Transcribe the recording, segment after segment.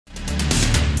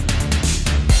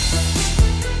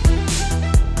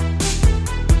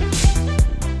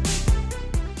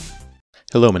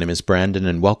Hello, my name is Brandon,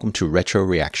 and welcome to Retro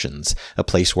Reactions, a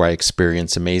place where I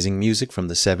experience amazing music from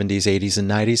the 70s, 80s,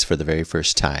 and 90s for the very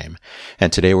first time.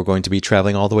 And today we're going to be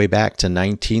traveling all the way back to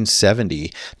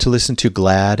 1970 to listen to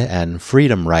Glad and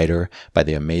Freedom Rider by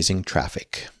the amazing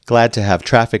Traffic. Glad to have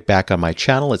Traffic back on my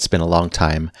channel. It's been a long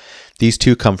time. These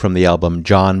two come from the album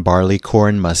John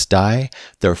Barleycorn Must Die,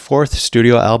 their fourth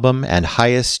studio album and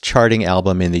highest charting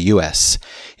album in the US.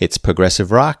 It's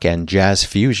progressive rock and jazz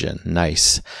fusion.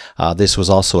 Nice. This was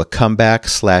also a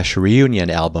comeback/reunion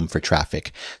album for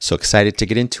Traffic. So excited to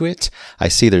get into it. I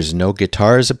see there's no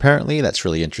guitars apparently. That's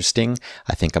really interesting.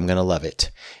 I think I'm going to love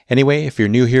it. Anyway, if you're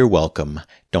new here, welcome.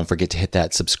 Don't forget to hit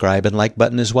that subscribe and like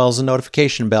button as well as the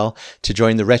notification bell to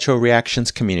join the Retro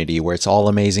Reactions community where it's all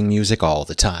amazing music all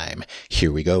the time.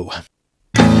 Here we go.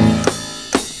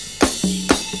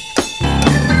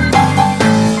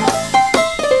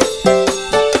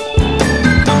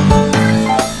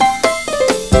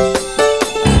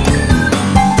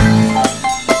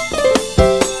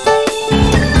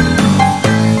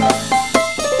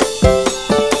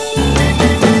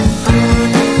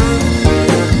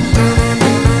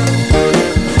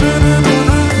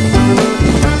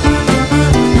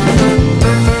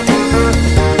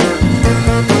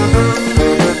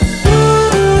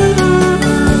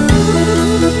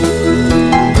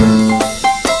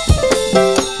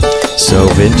 So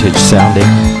vintage sounding.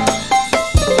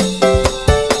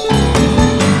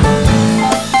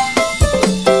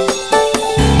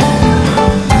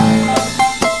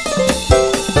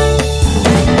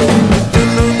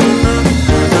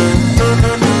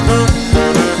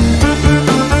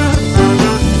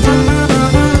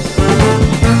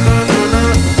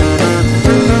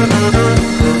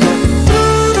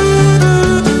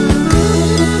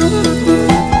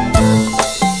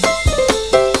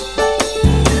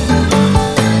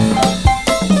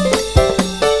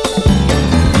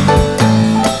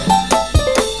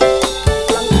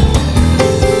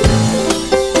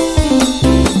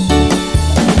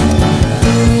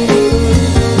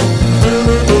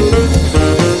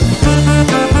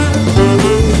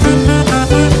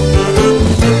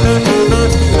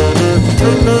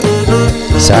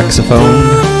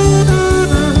 Saxophone.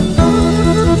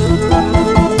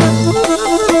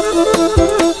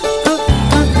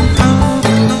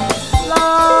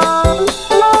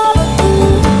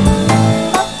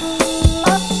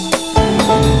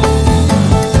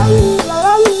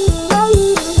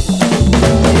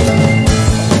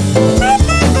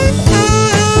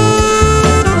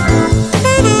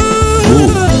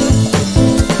 Ooh.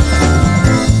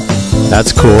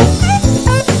 That's cool.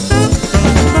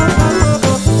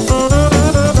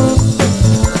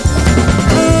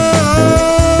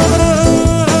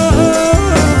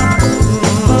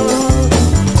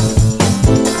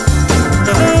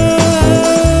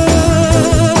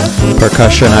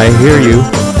 Percussion, I hear you.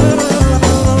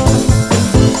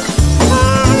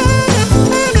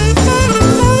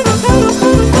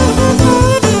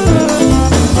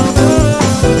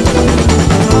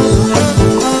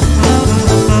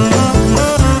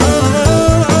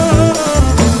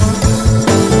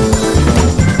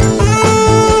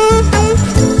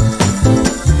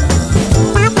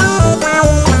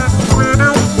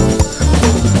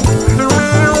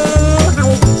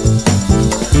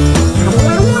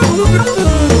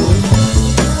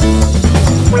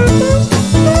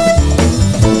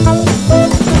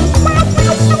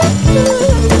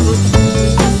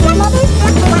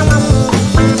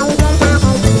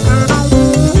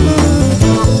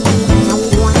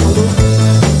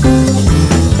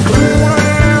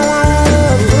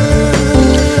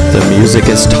 The music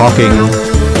is talking.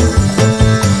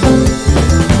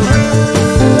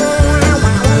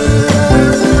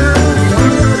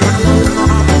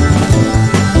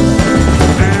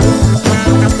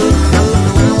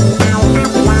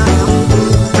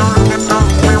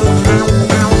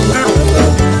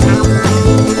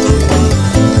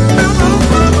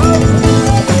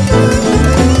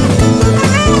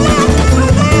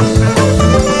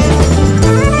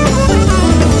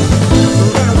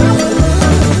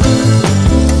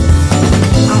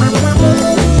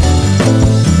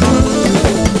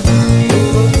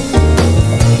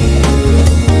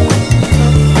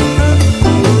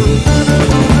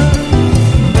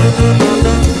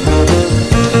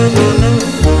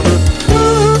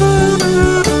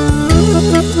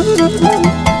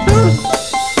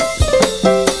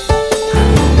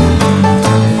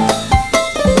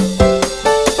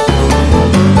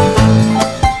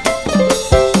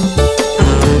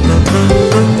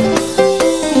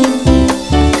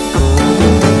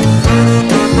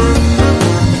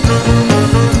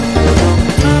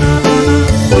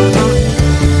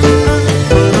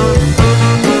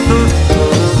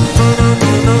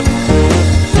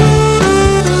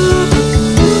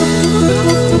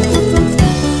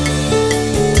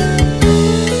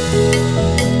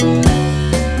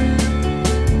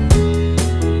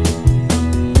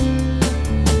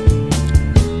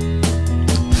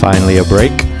 Finally a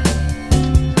break.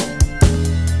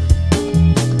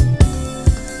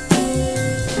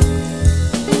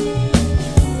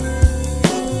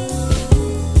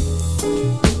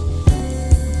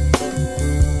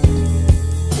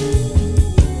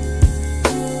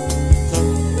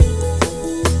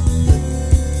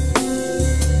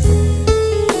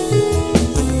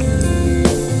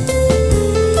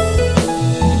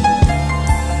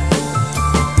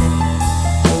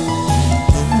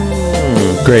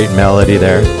 Great melody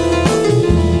there.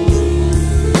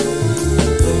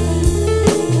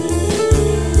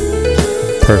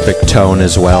 Perfect tone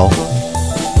as well.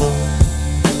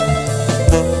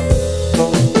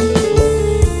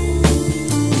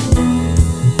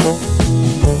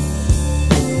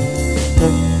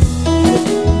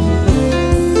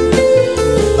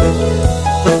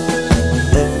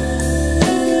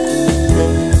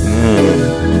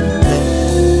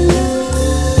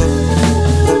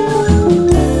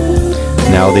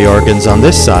 Now the organs on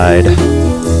this side.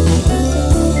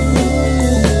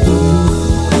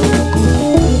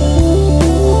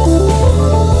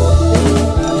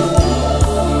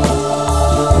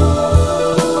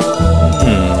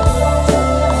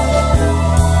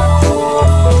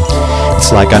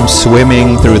 It's like I'm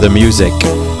swimming through the music.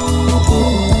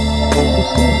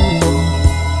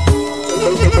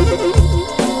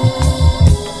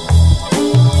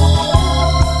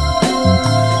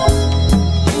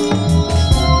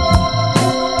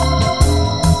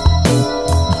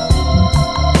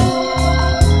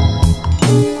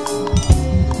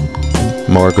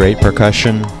 More great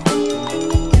percussion.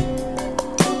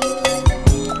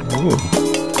 Ooh.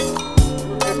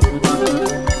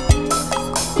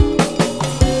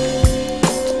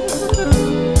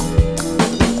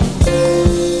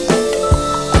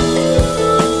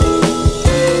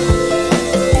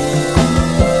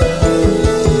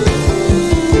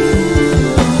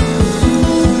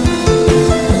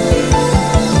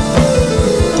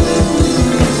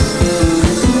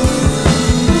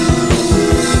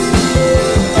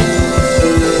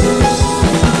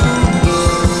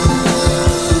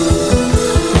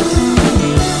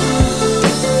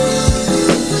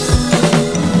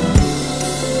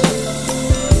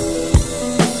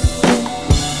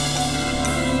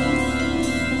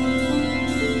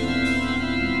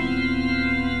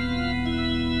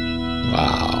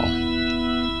 Wow.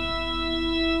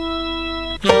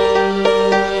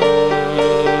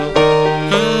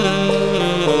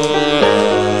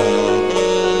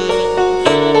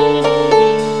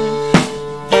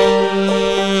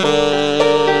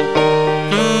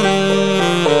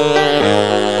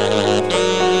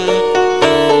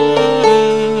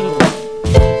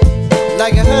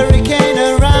 Like a hurricane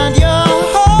around your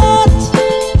heart,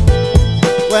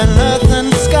 when earth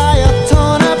and sky are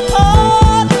torn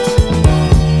apart,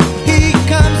 he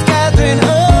comes gathering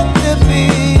up the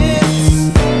bits,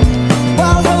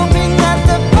 while hoping that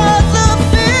the puzzle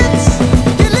fits.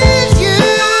 He leaves you.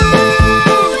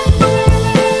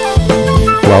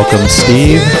 Welcome,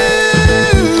 Steve.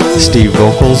 Steve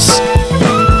vocals.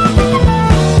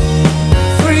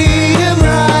 Freedom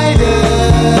Rider.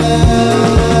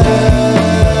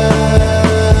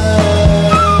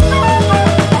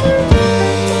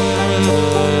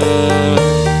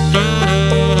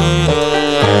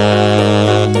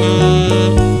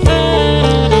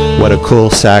 What a cool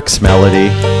sax melody.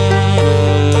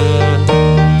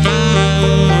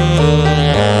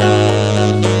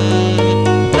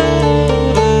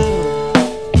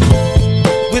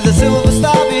 With a silver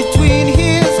star between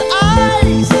his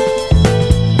eyes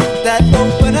that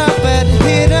open up at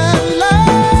hidden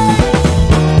lights.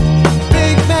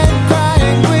 Big man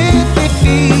crying with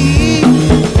defeat.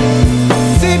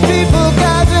 See people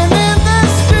gathering in the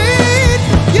street.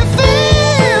 You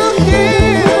feel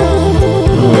him.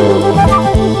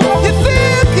 You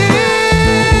feel him.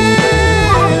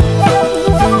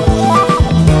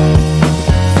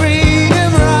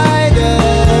 Freedom Rider.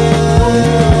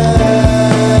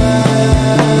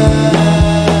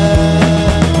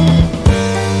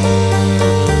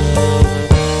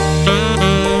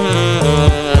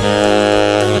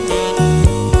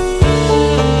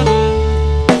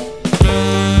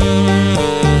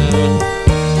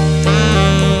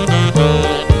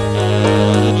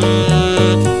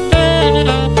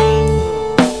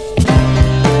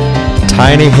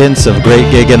 Tiny hints of Great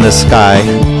Gig in the Sky.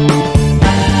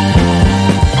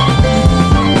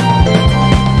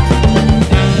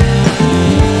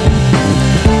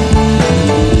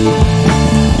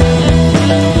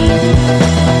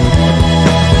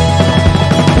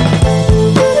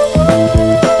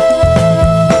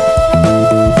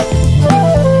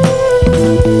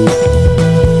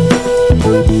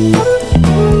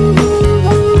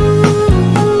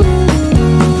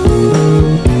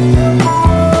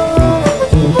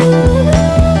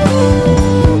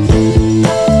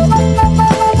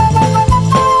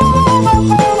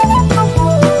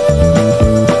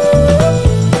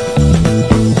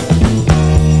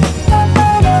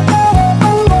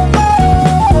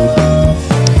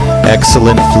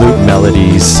 excellent flute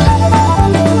melodies.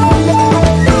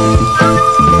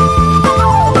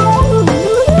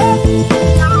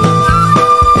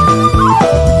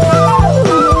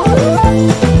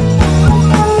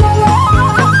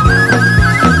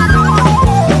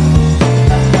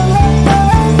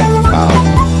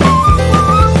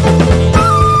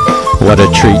 What a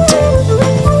treat.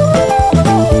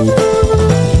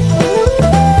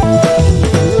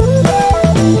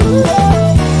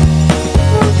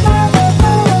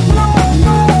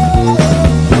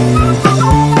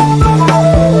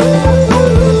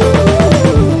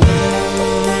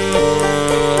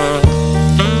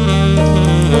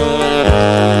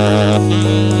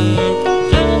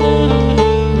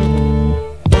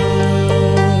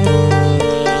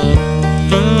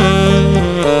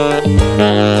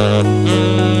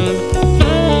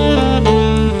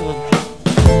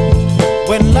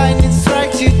 When lightning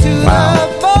strikes you to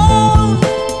the bone,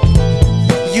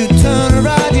 you turn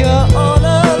around, you're all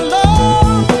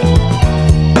alone.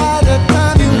 By the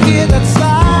time you hear that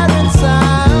siren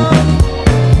sound,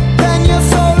 then your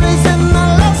soul is in the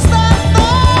lost and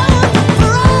found.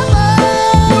 Forever,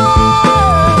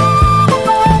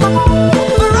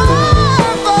 forever.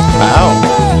 Wow.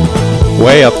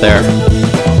 Way up there.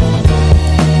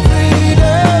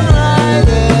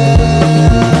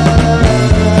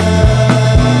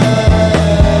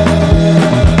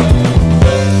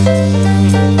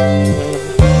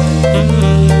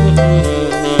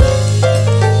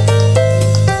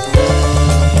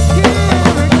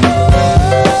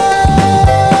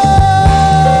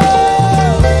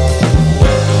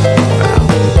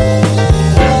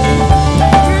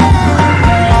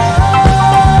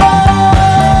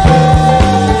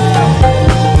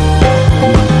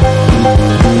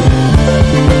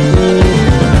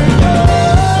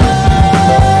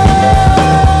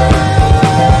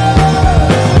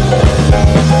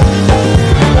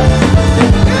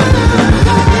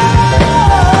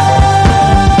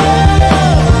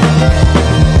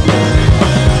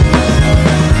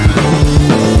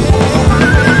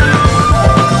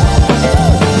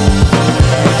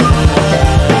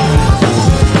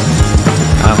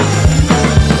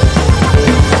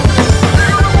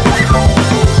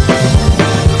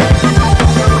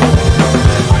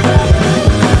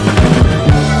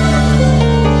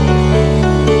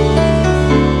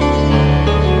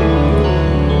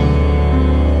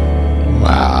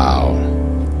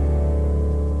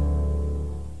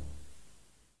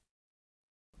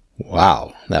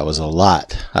 Wow, that was a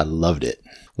lot. I loved it.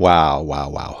 Wow, wow,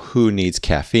 wow. Who needs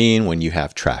caffeine when you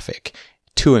have traffic?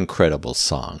 Two incredible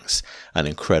songs. An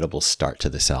incredible start to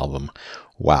this album.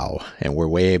 Wow. And we're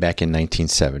way back in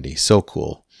 1970. So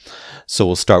cool. So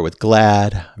we'll start with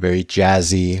Glad. Very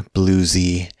jazzy,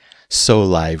 bluesy, so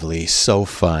lively, so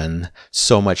fun,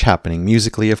 so much happening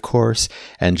musically, of course,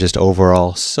 and just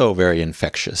overall so very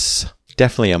infectious.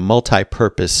 Definitely a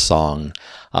multi-purpose song,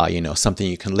 something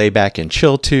you can lay back and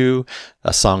chill to,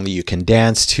 a song that you can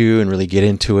dance to and really get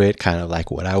into it, kind of like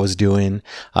what I was doing.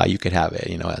 You could have it,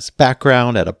 as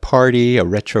background at a party, a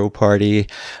retro party,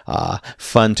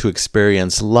 fun to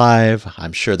experience live.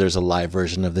 I'm sure there's a live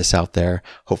version of this out there.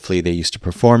 Hopefully they used to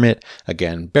perform it.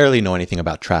 Again, barely know anything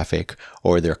about Traffic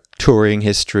or their touring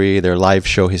history, their live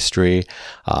show history.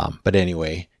 But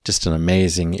anyway, just an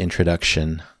amazing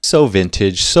introduction. So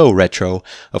vintage, so retro.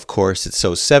 Of course, it's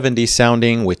so 70s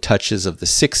sounding with touches of the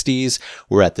 60s.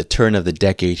 We're at the turn of the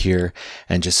decade here,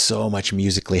 and just so much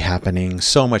musically happening,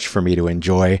 so much for me to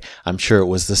enjoy. I'm sure it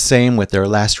was the same with their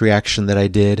last reaction that I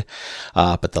did.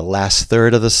 But the last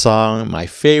third of the song, my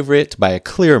favorite by a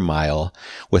clear mile,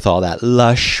 with all that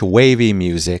lush, wavy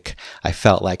music. I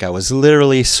felt like I was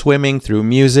literally swimming through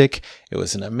music. It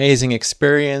was an amazing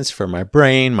experience for my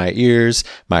brain, my ears,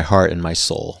 my heart, and my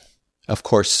soul. Of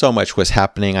course, so much was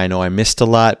happening. I know I missed a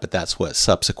lot, but that's what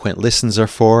subsequent listens are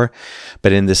for.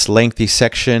 But in this lengthy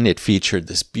section, it featured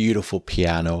this beautiful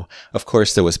piano. Of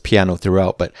course, there was piano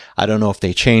throughout, but I don't know if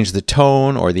they changed the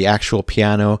tone or the actual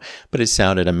piano, but it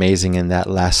sounded amazing in that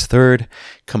last third.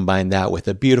 Combine that with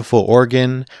a beautiful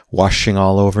organ washing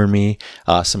all over me,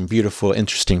 some beautiful,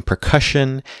 interesting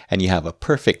percussion, and you have a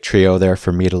perfect trio there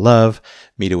for me to love,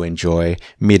 me to enjoy,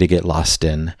 me to get lost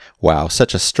in. Wow,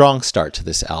 such a strong start to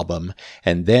this album.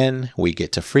 And then we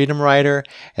get to Freedom Rider,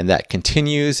 and that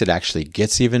continues. It actually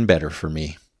gets even better for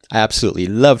me. I absolutely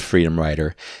loved Freedom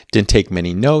Rider. Didn't take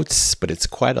many notes, but it's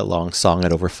quite a long song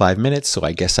at over 5 minutes, so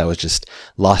I guess I was just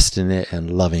lost in it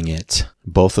and loving it.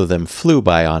 Both of them flew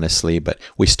by, honestly, but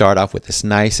we start off with this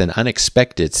nice and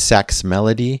unexpected sax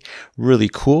melody. Really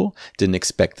cool. Didn't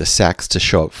expect the sax to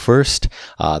show up first.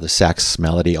 The sax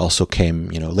melody also came,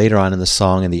 later on in the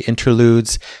song in the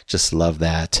interludes. Just love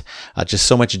that. Just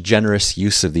so much generous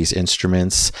use of these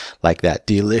instruments, like that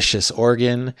delicious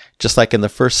organ. Just like in the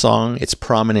first song, it's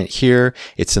prominent here.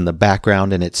 It's in the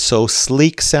background, and it's so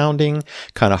sleek sounding.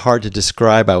 Kind of hard to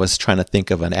describe. I was trying to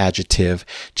think of an adjective.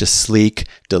 Just sleek,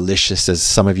 delicious, as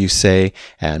some of you say,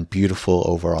 and beautiful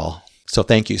overall. So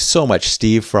thank you so much,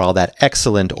 Steve, for all that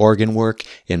excellent organ work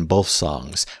in both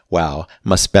songs. Wow,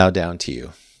 must bow down to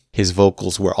you. His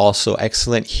vocals were also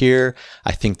excellent here.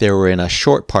 I think they were in a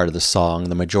short part of the song.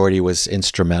 The majority was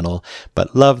instrumental,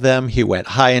 but love them. He went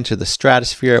high into the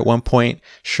stratosphere at one point.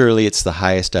 Surely it's the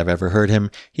highest I've ever heard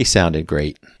him. He sounded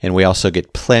great. And we also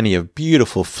get plenty of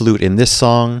beautiful flute in this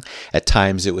song. At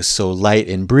times it was so light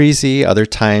and breezy. Other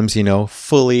times,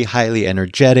 fully, highly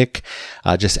energetic.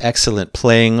 Just excellent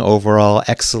playing overall.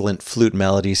 Excellent flute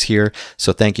melodies here.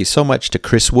 So thank you so much to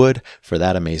Chris Wood for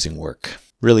that amazing work.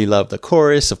 Really love the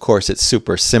chorus. Of course, it's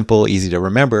super simple, easy to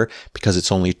remember because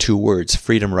it's only 2 words,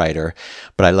 Freedom Rider.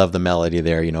 But I love the melody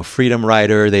there. Freedom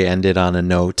Rider, they ended on a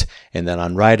note. And then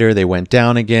on Rider, they went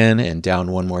down again and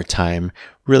down one more time.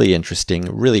 Really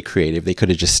interesting, really creative. They could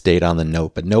have just stayed on the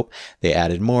note, but nope, they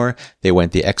added more. They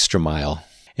went the extra mile.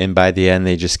 And by the end,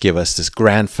 they just give us this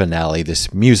grand finale,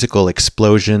 this musical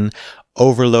explosion,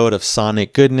 overload of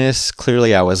sonic goodness.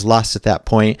 Clearly I was lost at that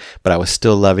point, but I was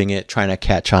still loving it, trying to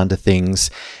catch on to things.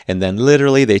 And then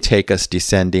literally they take us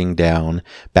descending down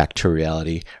back to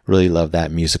reality. Really love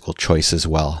that musical choice as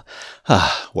well.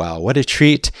 Wow, what a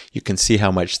treat. You can see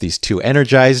how much these two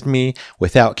energized me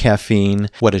without caffeine.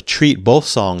 What a treat both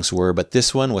songs were, but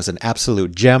this one was an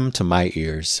absolute gem to my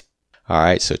ears. All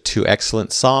right, so 2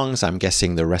 excellent songs. I'm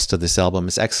guessing the rest of this album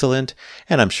is excellent,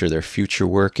 and I'm sure their future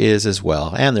work is as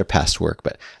well, and their past work,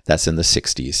 but that's in the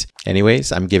 60s.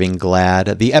 Anyways, I'm giving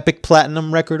Glad the Epic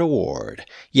Platinum Record Award.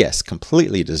 Yes,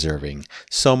 completely deserving.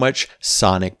 So much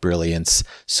sonic brilliance,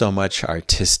 so much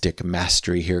artistic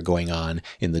mastery here going on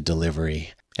in the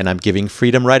delivery. And I'm giving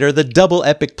Freedom Rider the Double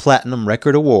Epic Platinum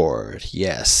Record Award.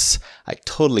 Yes, I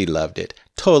totally loved it.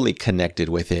 Totally connected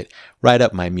with it. Right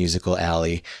up my musical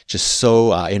alley. Just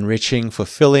so enriching,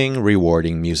 fulfilling,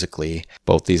 rewarding musically.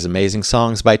 Both these amazing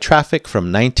songs by Traffic from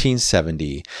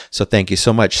 1970. So thank you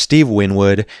so much, Steve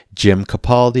Winwood, Jim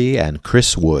Capaldi, and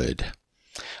Chris Wood.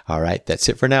 All right, that's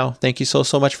it for now. Thank you so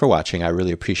much for watching. I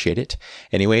really appreciate it.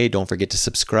 Anyway, don't forget to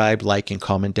subscribe, like, and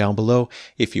comment down below.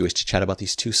 If you wish to chat about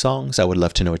these 2 songs, I would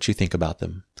love to know what you think about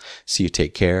them. So you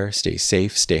take care, stay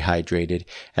safe, stay hydrated,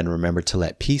 and remember to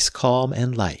let peace, calm,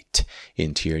 and light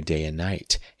into your day and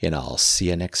night. And I'll see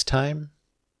you next time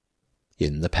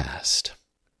in the past.